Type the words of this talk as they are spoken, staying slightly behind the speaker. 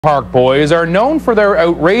Park Boys are known for their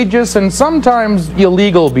outrageous and sometimes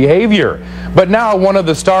illegal behavior. But now one of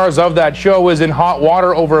the stars of that show is in hot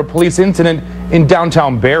water over a police incident in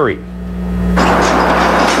downtown Barrie.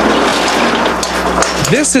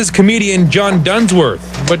 This is comedian John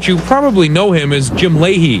Dunsworth, but you probably know him as Jim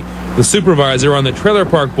Lahey, the supervisor on the Trailer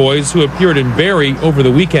Park Boys who appeared in Barrie over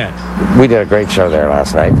the weekend. We did a great show there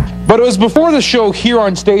last night. But it was before the show here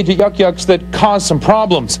on stage at Yuck Yucks that caused some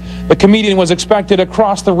problems. The comedian was expected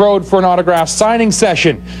across the road for an autograph signing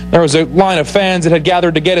session. There was a line of fans that had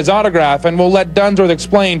gathered to get his autograph, and we'll let Dunsworth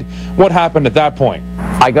explain what happened at that point.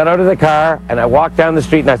 I got out of the car and I walked down the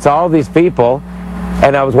street and I saw all these people,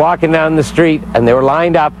 and I was walking down the street and they were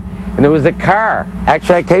lined up and there was a car.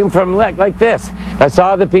 Actually, I came from like this. I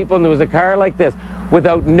saw the people and there was a car like this.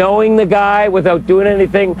 Without knowing the guy, without doing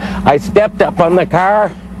anything, I stepped up on the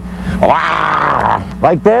car,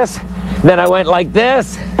 like this. Then I went like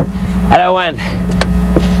this, and I went,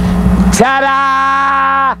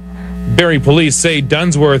 ta-da! Barrie police say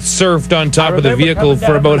Dunsworth surfed on top of the vehicle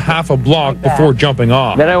for about half a block before jumping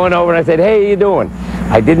off. Then I went over and I said, hey, how you doing?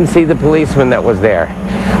 I didn't see the policeman that was there.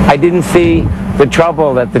 I didn't see the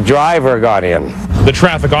trouble that the driver got in. The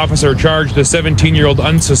traffic officer charged the 17-year-old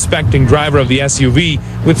unsuspecting driver of the SUV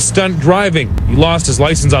with stunt driving. He lost his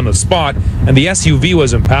license on the spot, and the SUV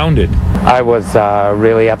was impounded. I was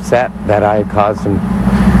really upset that I caused him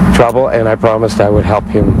trouble, and I promised I would help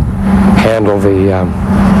him handle the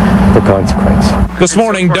consequence. This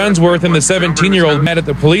morning, Dunsworth and the 17-year-old met at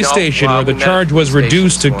the police station where the charge was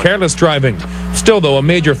reduced to careless driving. Still, though, a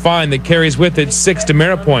major fine that carries with it 6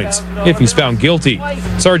 demerit points if he's found guilty.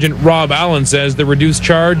 Sergeant Rob Allen says the reduced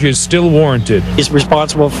charge is still warranted. He's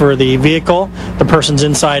responsible for the vehicle, the person's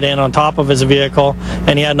inside and on top of his vehicle,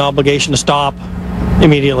 and he had an obligation to stop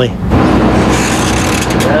immediately.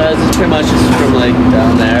 It's pretty much just from like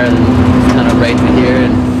down there and kind of right to here.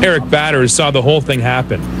 And Eric Batters saw the whole thing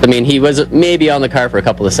happen. I mean, he was maybe on the car for a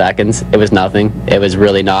couple of seconds. It was nothing. It was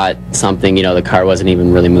really not something, you know, the car wasn't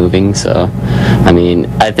even really moving. So, I mean,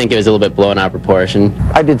 I think it was a little bit blown out of proportion.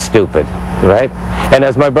 I did stupid, right? And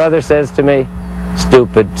as my brother says to me,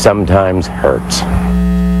 stupid sometimes hurts.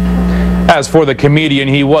 As for the comedian,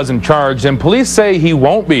 he wasn't charged, and police say he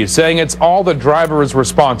won't be, saying it's all the driver's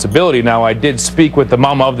responsibility. Now, I did speak with the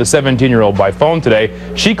mom of the 17-year-old by phone today.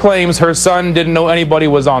 She claims her son didn't know anybody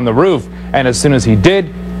was on the roof, and as soon as he did,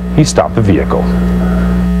 he stopped the vehicle.